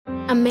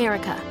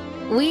America.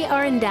 We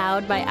are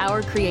endowed by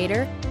our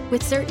Creator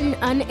with certain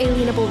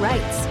unalienable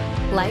rights: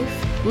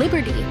 life,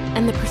 liberty,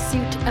 and the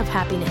pursuit of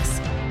happiness.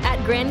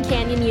 At Grand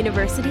Canyon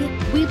University,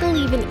 we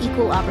believe in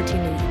equal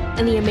opportunity,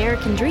 and the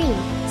American dream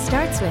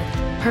starts with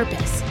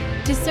purpose.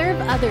 To serve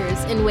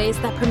others in ways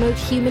that promote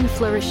human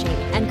flourishing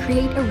and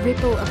create a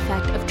ripple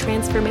effect of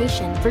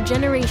transformation for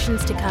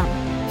generations to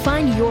come.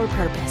 Find your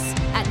purpose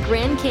at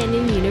Grand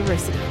Canyon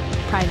University.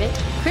 Private,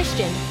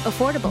 Christian,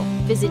 affordable.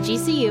 Visit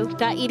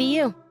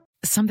gcu.edu.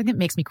 Something that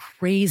makes me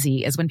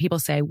crazy is when people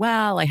say,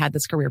 well, I had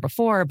this career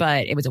before,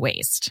 but it was a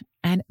waste.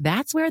 And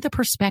that's where the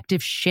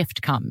perspective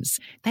shift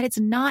comes, that it's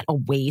not a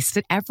waste,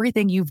 that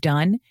everything you've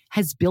done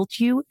has built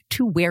you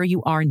to where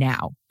you are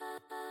now.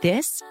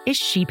 This is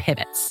She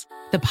Pivots,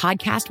 the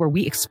podcast where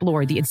we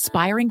explore the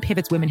inspiring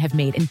pivots women have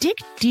made and dig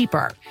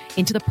deeper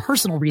into the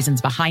personal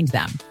reasons behind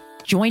them.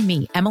 Join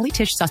me, Emily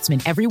Tish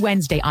Sussman, every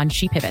Wednesday on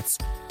She Pivots.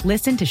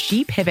 Listen to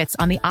She Pivots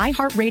on the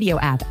iHeartRadio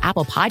app,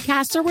 Apple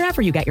Podcasts, or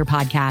wherever you get your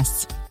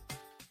podcasts.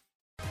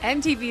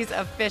 MTV's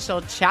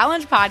official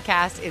Challenge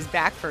podcast is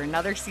back for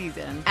another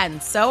season.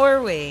 And so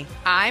are we.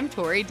 I'm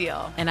Tori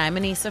Deal. And I'm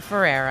Anissa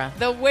Ferreira.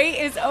 The wait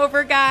is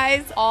over,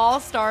 guys. All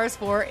Stars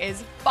 4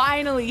 is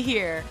finally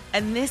here.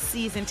 And this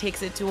season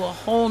takes it to a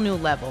whole new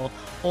level.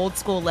 Old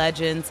school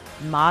legends,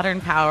 modern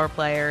power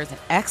players, and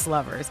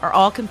ex-lovers are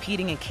all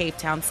competing in Cape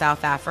Town,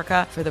 South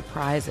Africa for the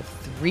prize of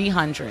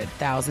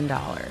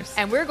 $300,000.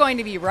 And we're going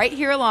to be right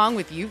here along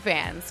with you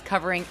fans,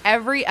 covering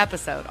every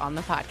episode on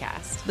the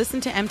podcast. Listen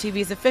to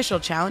MTV's official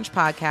Challenge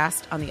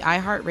podcast on the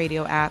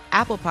iHeartRadio app,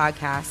 Apple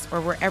Podcasts,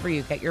 or wherever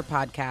you get your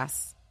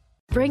podcasts.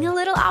 Bring a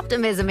little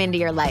optimism into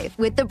your life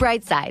with The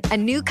Bright Side, a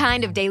new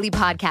kind of daily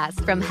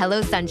podcast from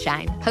Hello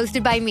Sunshine,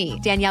 hosted by me,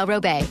 Danielle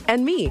Robay.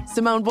 And me,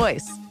 Simone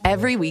Boyce.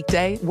 Every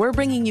weekday, we're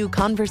bringing you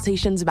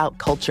conversations about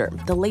culture,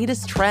 the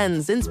latest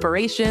trends,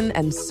 inspiration,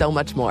 and so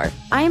much more.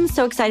 I am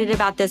so excited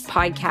about this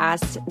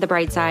podcast, The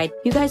Bright Side.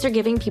 You guys are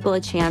giving people a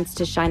chance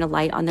to shine a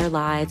light on their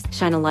lives,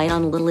 shine a light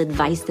on a little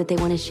advice that they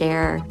want to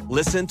share.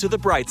 Listen to The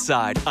Bright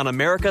Side on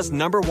America's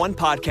 #1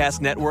 podcast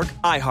network,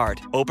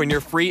 iHeart. Open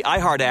your free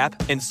iHeart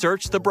app and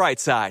search The Bright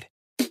Side.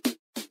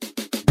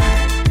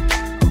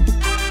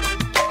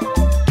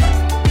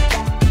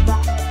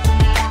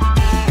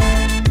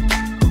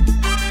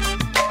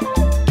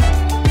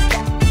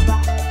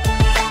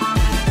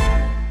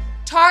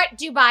 Tarte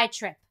Dubai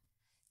trip.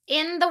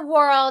 In the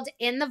world,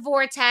 in the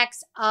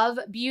vortex of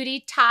beauty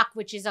talk,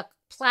 which is a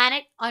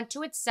planet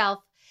unto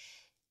itself,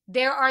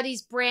 there are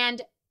these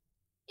brand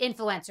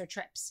influencer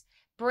trips.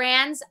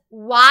 Brands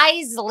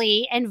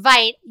wisely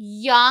invite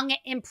young,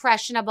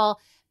 impressionable,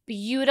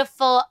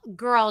 beautiful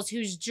girls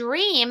whose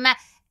dream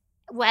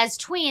as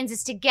tweens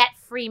is to get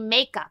free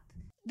makeup.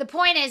 The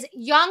point is,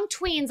 young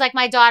tweens like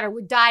my daughter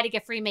would die to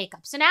get free makeup.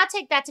 So now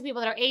take that to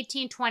people that are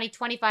 18, 20,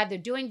 25. They're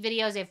doing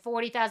videos. They have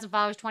 40,000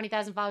 followers,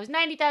 20,000 followers,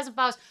 90,000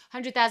 followers,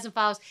 100,000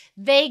 followers.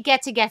 They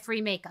get to get free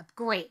makeup.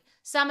 Great.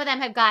 Some of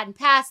them have gotten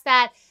past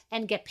that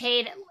and get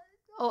paid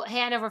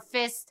hand over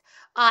fist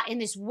in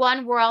this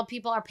one world.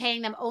 People are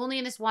paying them only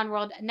in this one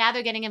world. Now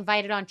they're getting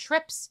invited on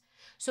trips.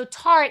 So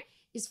Tarte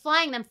is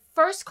flying them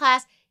first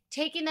class,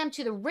 taking them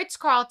to the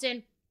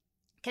Ritz-Carlton,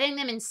 getting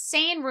them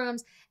insane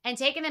rooms, and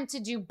taking them to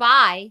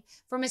Dubai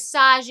for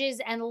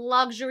massages and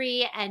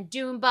luxury and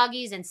dune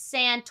buggies and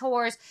sand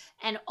tours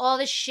and all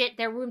this shit.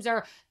 Their rooms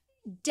are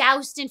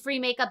doused in free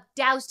makeup,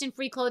 doused in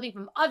free clothing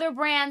from other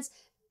brands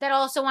that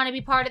also want to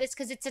be part of this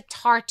because it's a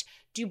Tarte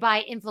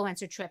Dubai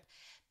influencer trip.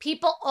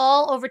 People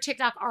all over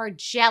TikTok are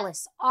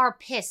jealous, are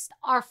pissed,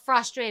 are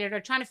frustrated, are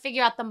trying to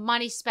figure out the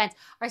money spent,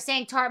 are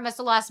saying Tarte must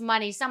have lost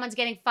money, someone's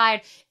getting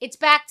fired. It's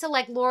back to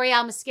like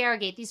L'Oreal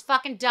Mascaragate. These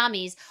fucking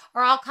dummies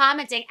are all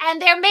commenting,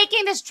 and they're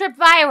making this trip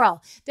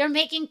viral. They're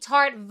making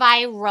Tarte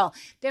viral.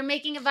 They're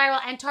making it viral,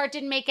 and Tarte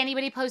didn't make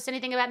anybody post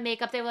anything about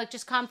makeup. They were like,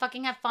 just come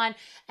fucking have fun.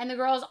 And the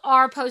girls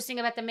are posting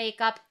about the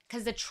makeup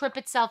because the trip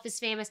itself is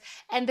famous,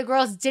 and the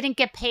girls didn't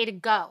get paid to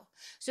go.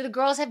 So the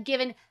girls have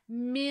given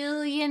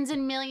millions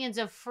and millions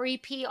of free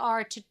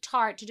PR to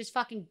Tarte to just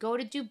fucking go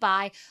to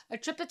Dubai. A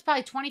trip that's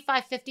probably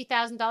 $25,000,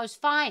 $50,000,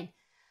 fine.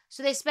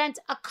 So they spent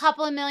a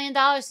couple of $1 million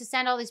to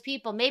send all these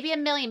people, maybe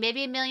 $1 million,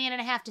 maybe $1.5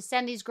 million to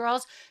send these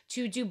girls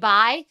to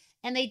Dubai.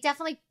 And they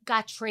definitely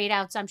got trade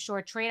outs, I'm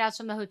sure. Trade outs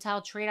from the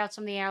hotel, trade outs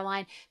from the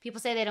airline. People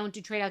say they don't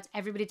do trade outs.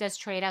 Everybody does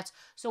trade outs.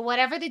 So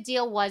whatever the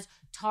deal was,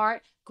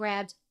 Tarte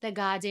grabbed the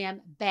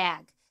goddamn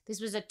bag.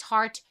 This was a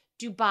Tarte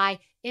Dubai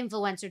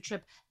influencer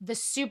trip, the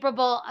Super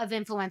Bowl of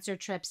influencer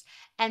trips.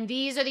 And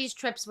these are these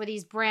trips where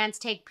these brands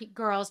take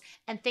girls,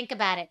 and think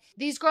about it.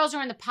 These girls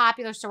are in the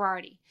popular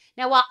sorority.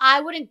 Now, while I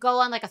wouldn't go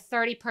on like a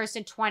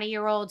 30-person,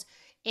 20-year-old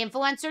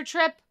influencer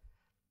trip,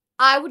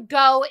 I would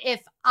go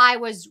if I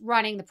was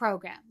running the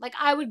program. Like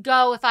I would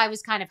go if I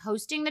was kind of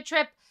hosting the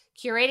trip,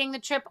 curating the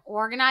trip,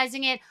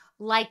 organizing it,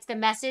 liked the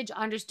message,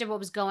 understood what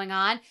was going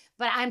on,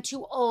 but I'm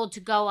too old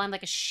to go on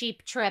like a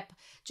sheep trip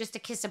just to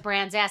kiss a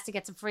brand's ass to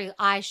get some free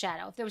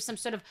eyeshadow. If there was some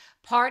sort of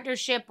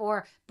partnership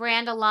or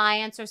brand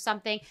alliance or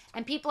something,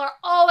 and people are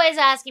always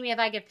asking me if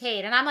I get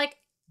paid, and I'm like,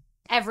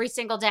 every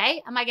single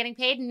day, am I getting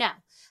paid? No.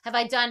 Have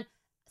I done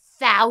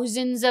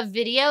thousands of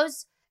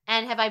videos.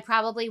 And have I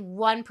probably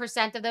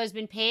 1% of those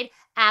been paid?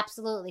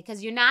 Absolutely.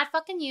 Because you're not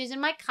fucking using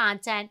my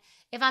content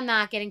if I'm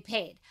not getting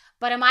paid.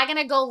 But am I going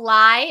to go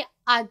lie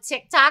on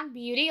TikTok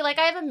beauty? Like,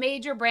 I have a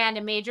major brand,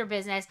 a major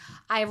business.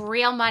 I have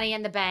real money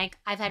in the bank.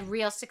 I've had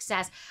real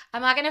success.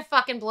 I'm not going to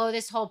fucking blow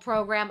this whole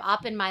program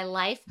up in my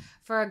life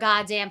for a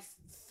goddamn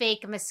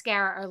fake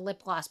mascara or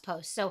lip gloss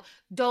post. So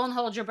don't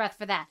hold your breath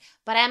for that.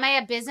 But am I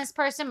a business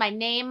person? My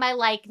name, my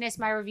likeness,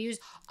 my reviews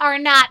are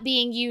not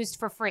being used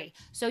for free.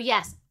 So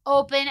yes,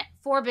 open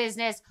for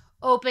business,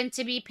 open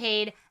to be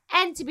paid,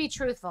 and to be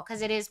truthful,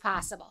 because it is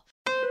possible.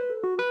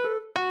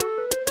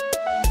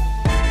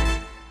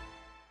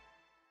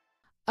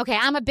 Okay,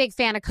 I'm a big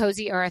fan of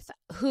Cozy Earth.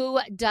 Who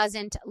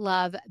doesn't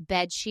love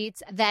bed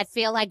sheets that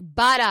feel like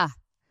butter?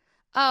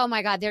 Oh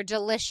my God, they're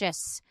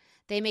delicious.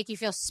 They make you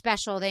feel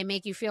special. They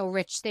make you feel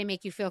rich. They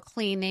make you feel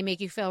clean. They make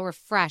you feel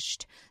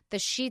refreshed. The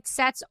sheet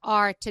sets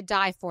are to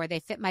die for. They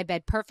fit my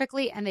bed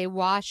perfectly and they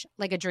wash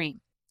like a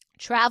dream.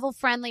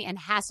 Travel-friendly and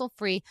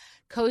hassle-free,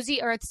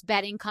 Cozy Earth's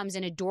bedding comes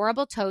in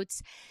adorable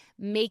totes,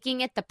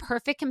 making it the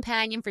perfect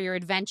companion for your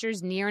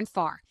adventures near and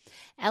far.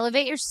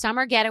 Elevate your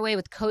summer getaway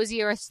with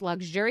Cozy Earth's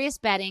luxurious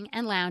bedding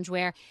and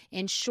loungewear,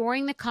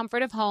 ensuring the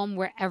comfort of home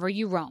wherever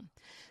you roam.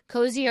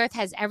 Cozy Earth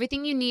has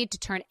everything you need to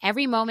turn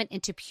every moment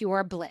into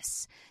pure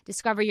bliss.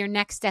 Discover your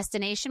next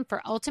destination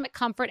for ultimate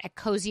comfort at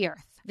Cozy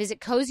Earth.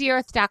 Visit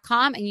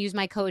CozyEarth.com and use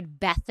my code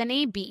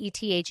Bethany,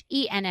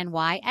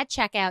 BETHENNY, at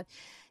checkout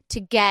to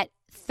get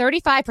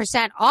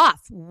 35%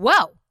 off.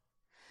 Whoa!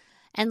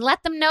 And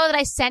let them know that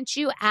I sent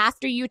you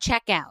after you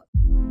check out.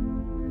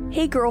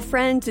 Hey,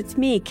 girlfriends, it's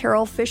me,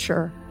 Carol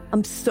Fisher.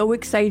 I'm so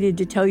excited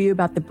to tell you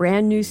about the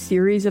brand new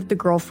series of The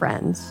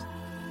Girlfriends.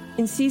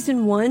 In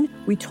season 1,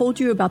 we told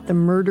you about the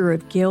murder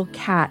of Gail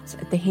Katz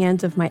at the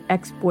hands of my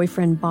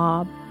ex-boyfriend,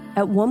 Bob.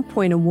 At one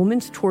point, a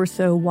woman's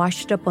torso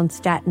washed up on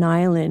Staten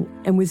Island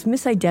and was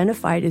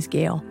misidentified as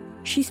Gail.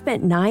 She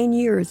spent 9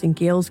 years in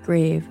Gail's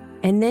grave,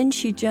 and then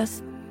she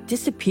just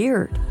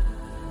disappeared.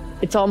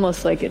 It's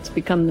almost like it's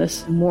become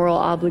this moral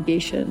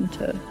obligation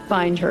to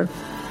find her.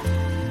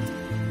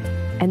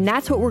 And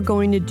that's what we're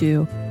going to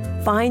do.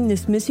 Find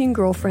this missing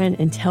girlfriend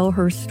and tell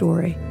her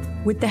story.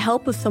 With the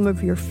help of some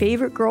of your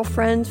favorite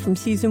girlfriends from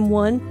season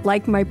 1,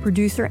 like my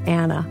producer,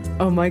 Anna.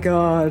 Oh my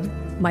God.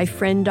 My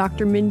friend,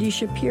 Dr. Mindy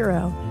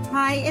Shapiro.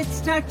 Hi,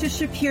 it's Dr.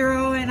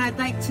 Shapiro, and I'd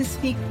like to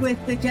speak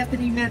with the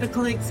deputy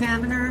medical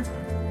examiner.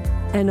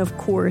 And of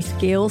course,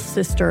 Gail's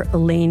sister,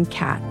 Elaine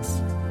Katz.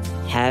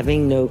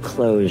 Having no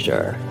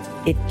closure,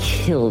 it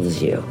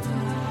kills you.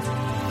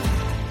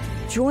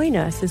 Join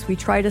us as we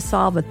try to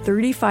solve a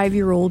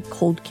 35-year-old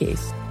cold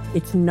case.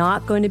 It's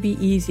not going to be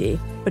easy,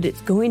 but it's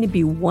going to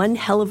be one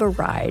hell of a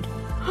ride.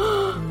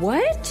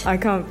 What? I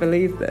can't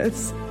believe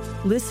this.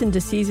 Listen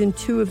to season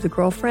 2 of The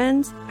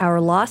Girlfriends,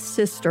 Our Lost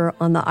Sister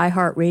on the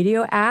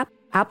iHeartRadio app,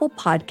 Apple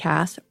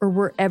Podcasts, or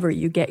wherever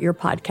you get your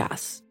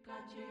podcasts.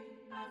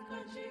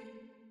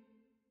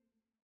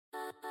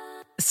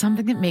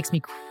 Something that makes me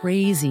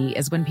crazy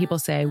is when people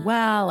say,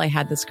 well, I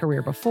had this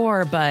career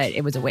before, but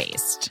it was a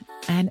waste.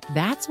 And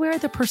that's where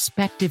the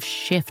perspective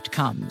shift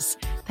comes,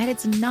 that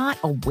it's not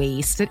a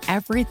waste, that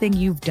everything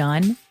you've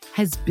done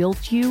has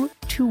built you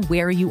to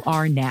where you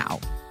are now.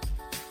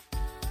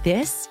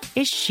 This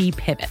is She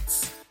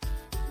Pivots,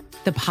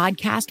 the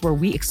podcast where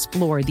we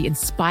explore the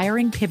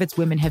inspiring pivots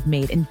women have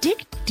made and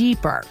dig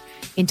deeper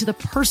into the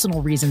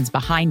personal reasons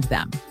behind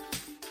them.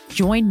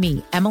 Join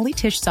me, Emily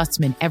Tish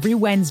Sussman, every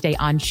Wednesday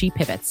on She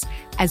Pivots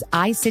as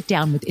I sit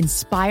down with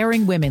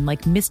inspiring women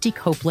like Misty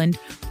Copeland,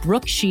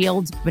 Brooke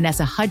Shields,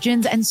 Vanessa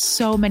Hudgens, and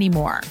so many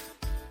more.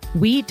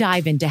 We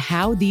dive into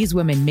how these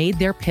women made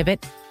their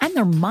pivot and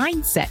their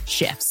mindset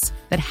shifts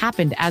that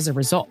happened as a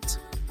result.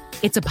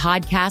 It's a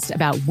podcast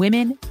about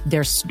women,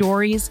 their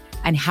stories,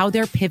 and how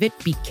their pivot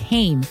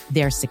became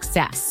their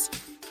success.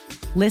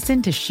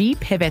 Listen to She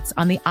Pivots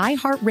on the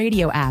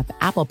iHeartRadio app,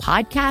 Apple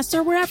Podcasts,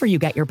 or wherever you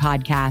get your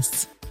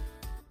podcasts.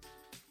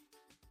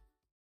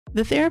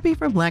 The Therapy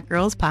for Black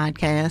Girls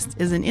podcast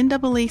is an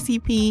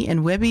NAACP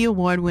and Webby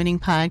Award-winning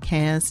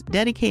podcast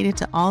dedicated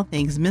to all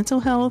things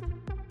mental health,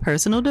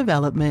 personal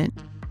development,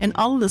 and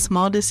all of the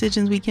small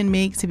decisions we can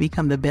make to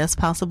become the best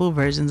possible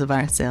versions of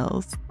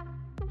ourselves.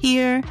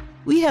 Here,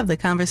 we have the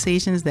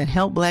conversations that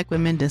help Black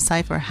women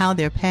decipher how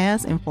their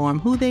past inform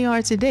who they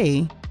are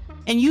today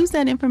and use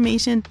that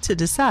information to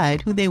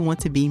decide who they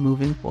want to be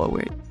moving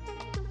forward.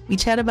 We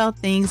chat about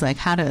things like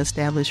how to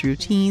establish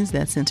routines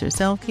that center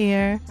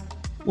self-care,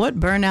 what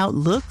burnout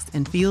looks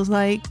and feels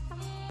like,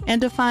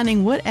 and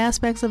defining what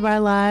aspects of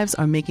our lives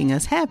are making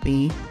us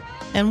happy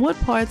and what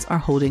parts are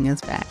holding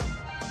us back.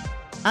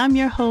 I'm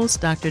your host,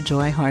 Dr.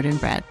 Joy Harden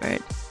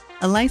Bradford,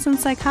 a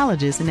licensed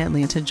psychologist in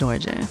Atlanta,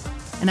 Georgia,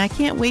 and I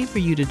can't wait for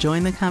you to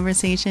join the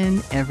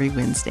conversation every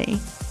Wednesday.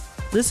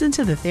 Listen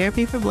to the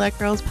Therapy for Black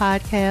Girls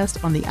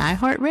podcast on the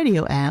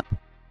iHeartRadio app,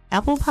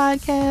 Apple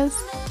Podcasts,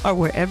 or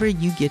wherever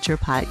you get your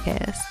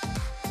podcasts.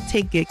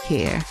 Take good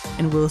care,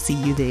 and we'll see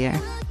you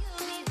there.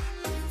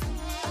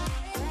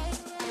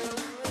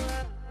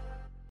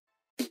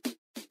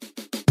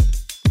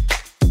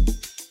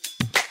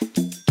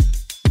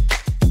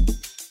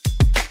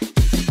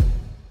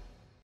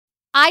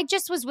 I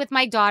just was with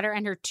my daughter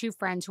and her two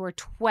friends who are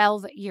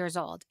 12 years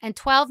old. And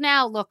 12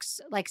 now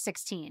looks like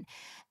 16.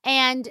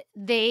 And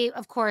they,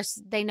 of course,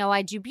 they know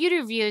I do beauty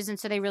reviews. And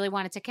so they really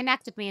wanted to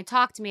connect with me and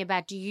talk to me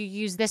about, do you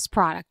use this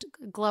product?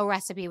 Glow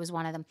Recipe was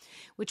one of them,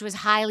 which was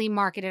highly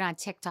marketed on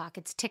TikTok.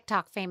 It's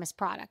TikTok famous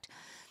product.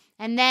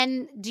 And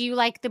then, do you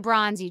like the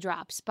Bronzy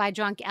Drops by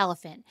Drunk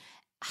Elephant?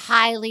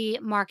 Highly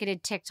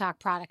marketed TikTok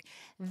product.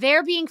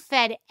 They're being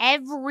fed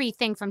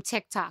everything from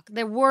TikTok.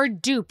 The word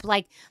dupe,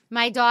 like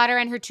my daughter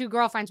and her two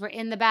girlfriends were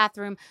in the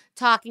bathroom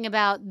talking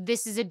about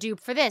this is a dupe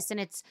for this. And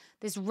it's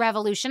this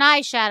Revolution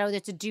eyeshadow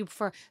that's a dupe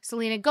for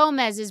Selena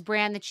Gomez's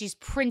brand that she's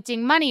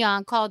printing money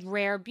on called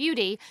Rare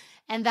Beauty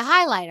and the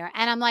highlighter.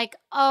 And I'm like,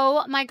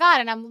 oh my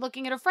God. And I'm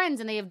looking at her friends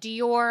and they have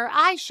Dior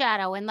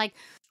eyeshadow and like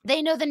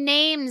they know the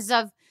names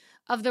of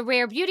the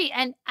Rare Beauty.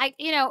 And I,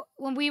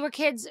 when we were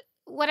kids,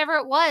 whatever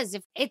it was,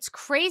 it's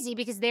crazy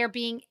because they're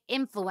being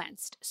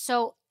influenced.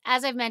 So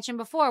as I've mentioned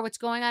before, what's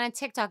going on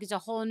TikTok is a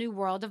whole new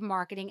world of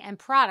marketing and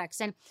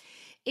products. And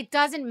it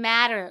doesn't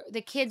matter.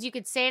 The kids, you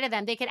could say to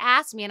them, they could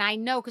ask me, and I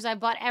know because I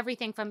bought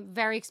everything from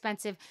very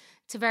expensive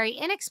to very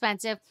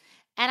inexpensive.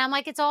 And I'm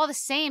like, it's all the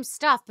same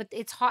stuff, but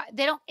it's hard.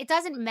 It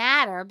doesn't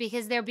matter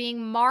because they're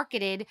being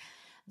marketed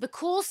the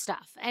cool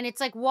stuff. And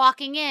it's like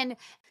walking in.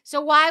 So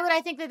why would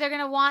I think that they're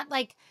going to want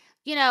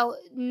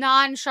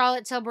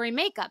non-Charlotte Tilbury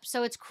makeup?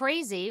 So it's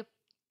crazy,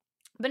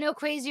 but no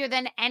crazier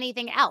than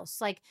anything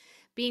else. Like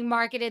being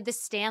marketed the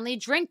Stanley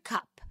drink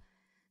cup.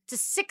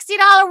 It's a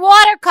 $60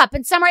 water cup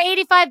and some are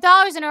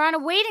 $85 and are on a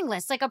waiting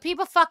list. Like, are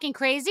people fucking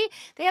crazy?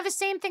 They have the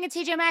same thing at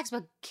TJ Maxx,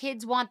 but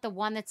kids want the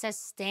one that says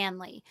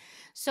Stanley.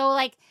 So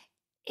like,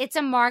 it's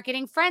a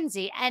marketing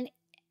frenzy. And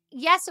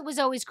yes, it was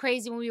always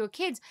crazy when we were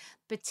kids,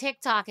 but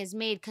TikTok has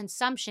made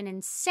consumption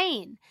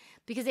insane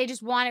because they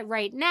just want it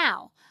right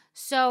now.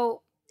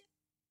 So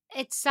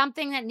it's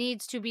something that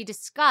needs to be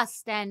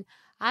discussed, and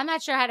I'm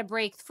not sure how to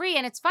break free.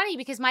 And it's funny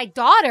because my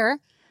daughter,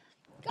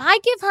 I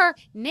give her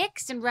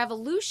NYX and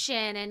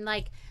Revolution and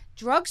like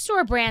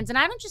drugstore brands, and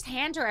I don't just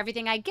hand her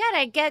everything I have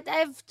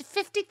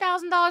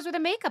 $50,000 worth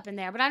of makeup in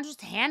there, but I don't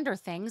just hand her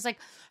things. Like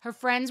her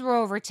friends were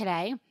over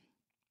today,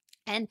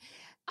 and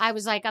I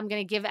was like, I'm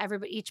going to give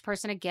each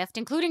person a gift,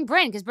 including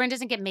Bryn, because Bryn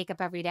doesn't get makeup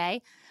every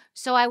day.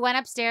 So I went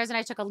upstairs and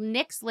I took a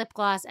NYX lip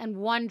gloss and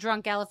one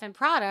Drunk Elephant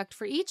product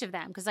for each of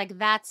them. Because like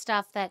that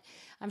stuff that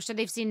I'm sure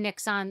they've seen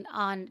NYX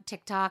on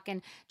TikTok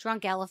and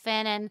Drunk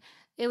Elephant. And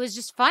it was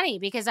just funny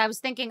because I was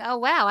thinking, oh,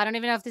 wow, I don't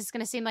even know if this is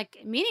going to seem like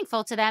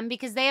meaningful to them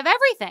because they have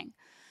everything.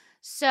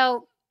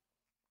 So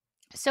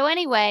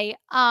anyway,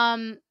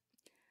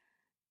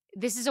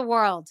 this is a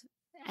world.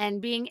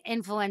 And being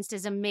influenced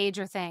is a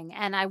major thing.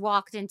 And I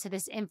walked into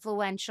this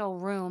influential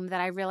room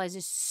that I realized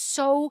is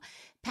so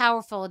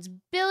powerful. It's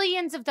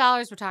billions of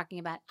dollars we're talking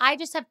about. I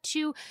just have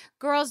two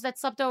girls that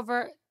slept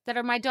over that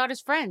are my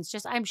daughter's friends.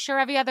 Just, I'm sure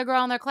every other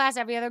girl in their class,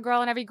 every other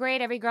girl in every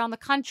grade, every girl in the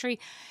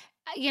country,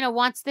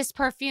 wants this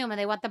perfume, and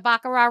they want the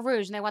Baccarat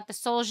Rouge, and they want the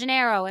Sol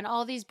Janeiro, and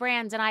all these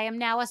brands. And I am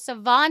now a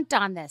savant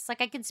on this.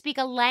 Like I can speak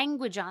a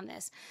language on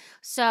this.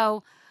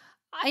 So,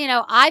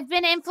 I've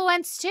been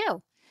influenced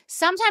too.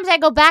 Sometimes I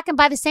go back and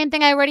buy the same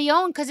thing I already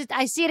own because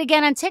I see it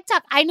again on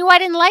TikTok. I knew I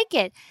didn't like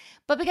it,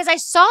 but because I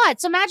saw it.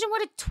 So imagine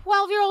what a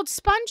 12-year-old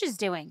sponge is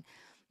doing.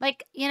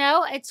 Like,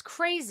 it's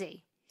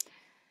crazy.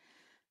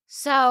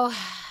 So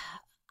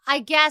I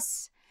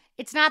guess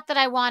it's not that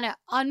I want to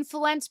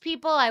influence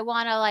people. I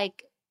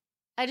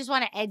just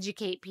want to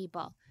educate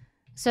people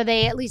so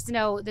they at least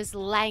know this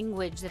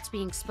language that's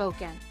being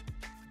spoken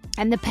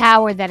and the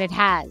power that it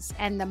has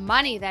and the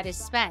money that is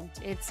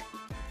spent. It's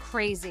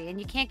crazy and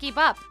you can't keep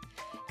up.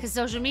 Because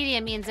social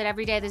media means that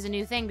every day there's a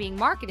new thing being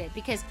marketed.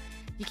 Because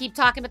you keep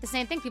talking about the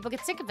same thing, people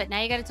get sick of it.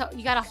 Now you got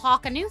to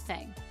hawk a new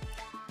thing.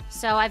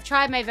 So I've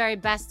tried my very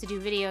best to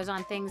do videos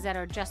on things that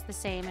are just the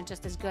same and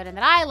just as good and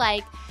that I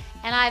like.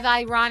 And I've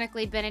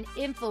ironically been an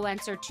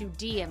influencer to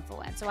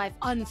de-influence. So I've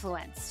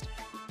unfluenced.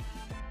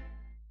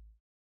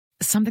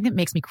 Something that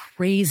makes me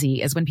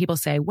crazy is when people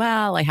say,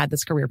 well, I had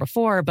this career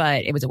before,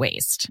 but it was a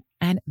waste.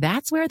 And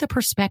that's where the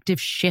perspective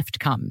shift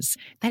comes,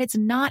 that it's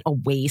not a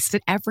waste,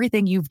 that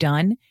everything you've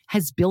done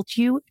has built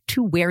you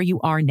to where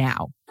you are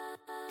now.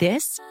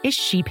 This is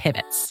She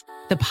Pivots,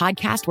 the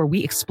podcast where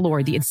we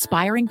explore the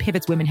inspiring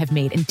pivots women have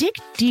made and dig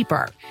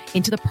deeper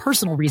into the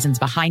personal reasons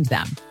behind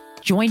them.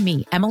 Join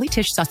me, Emily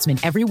Tish Sussman,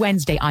 every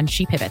Wednesday on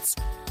She Pivots.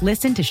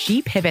 Listen to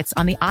She Pivots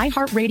on the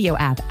iHeartRadio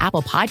app,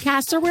 Apple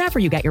Podcasts, or wherever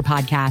you get your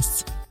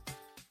podcasts.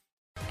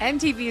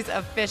 MTV's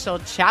official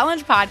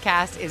Challenge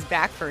podcast is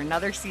back for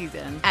another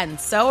season. And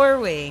so are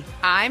we.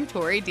 I'm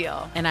Tori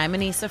Deal. And I'm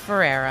Anissa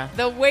Ferreira.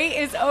 The wait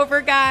is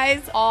over,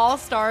 guys. All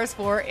Stars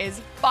 4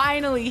 is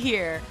finally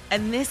here.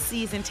 And this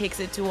season takes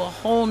it to a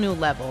whole new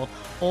level.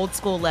 Old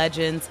school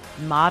legends,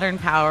 modern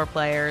power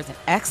players, and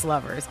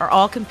ex-lovers are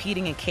all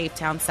competing in Cape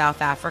Town,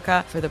 South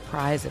Africa for the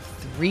prize of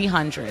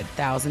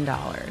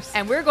 $300,000.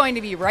 And we're going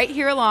to be right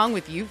here along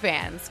with you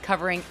fans,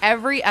 covering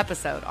every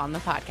episode on the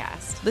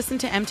podcast. Listen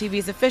to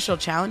MTV's official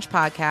Challenge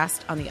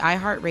podcast on the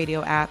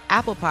iHeartRadio app,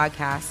 Apple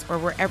Podcasts, or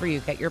wherever you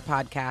get your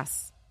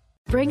podcasts.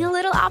 Bring a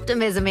little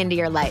optimism into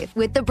your life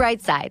with The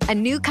Bright Side, a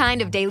new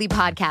kind of daily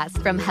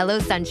podcast from Hello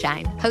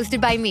Sunshine,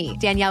 hosted by me,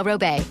 Danielle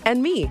Robay.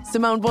 And me,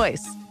 Simone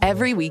Boyce.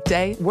 Every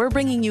weekday, we're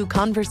bringing you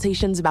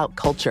conversations about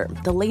culture,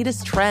 the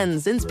latest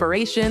trends,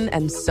 inspiration,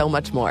 and so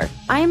much more.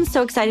 I am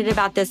so excited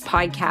about this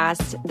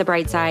podcast, The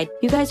Bright Side.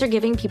 You guys are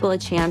giving people a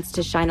chance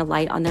to shine a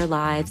light on their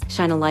lives,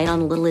 shine a light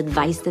on a little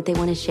advice that they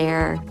want to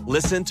share.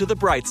 Listen to The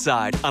Bright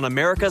Side on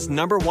America's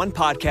 #1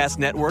 podcast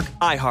network,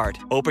 iHeart.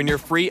 Open your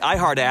free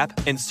iHeart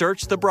app and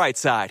search The Bright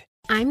Side.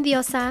 I'm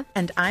Diosa.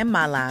 And I'm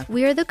Mala.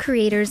 We are the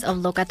creators of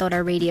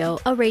Locatora Radio,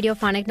 a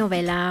radiophonic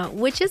novela,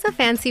 which is a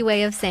fancy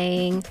way of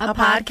saying a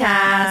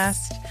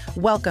podcast.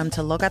 Welcome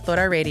to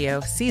Locatora Radio,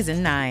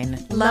 Season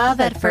 9.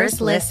 Love at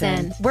first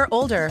listen. We're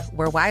older,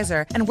 we're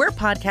wiser, and we're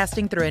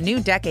podcasting through a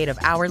new decade of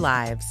our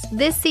lives.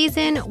 This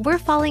season, we're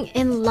falling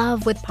in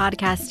love with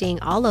podcasting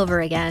all over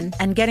again.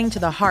 And getting to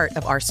the heart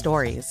of our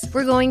stories.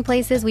 We're going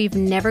places we've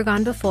never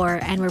gone before,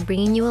 and we're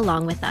bringing you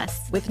along with us.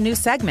 With new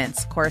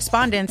segments,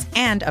 correspondence,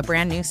 and a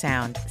brand new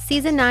sound.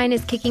 Season 9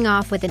 is kicking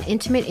off with an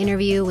intimate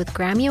interview with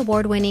Grammy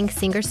Award-winning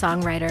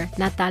singer-songwriter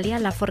Natalia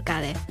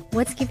Lafourcade.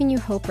 What's giving you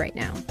hope right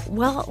now?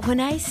 Well, when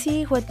I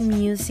see what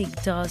music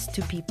does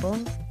to people,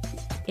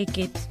 it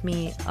gives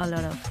me a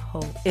lot of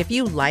hope. If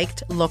you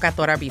liked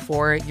Locatora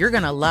before, you're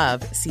going to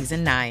love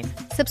Season 9.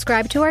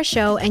 Subscribe to our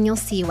show and you'll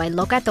see why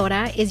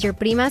Locatora is your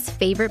prima's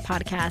favorite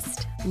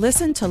podcast.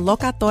 Listen to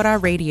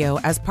Locatora Radio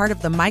as part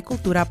of the My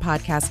Cultura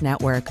Podcast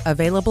Network,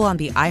 available on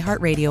the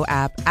iHeartRadio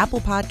app,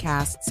 Apple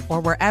Podcasts, or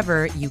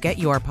wherever you get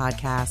your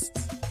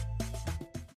podcasts.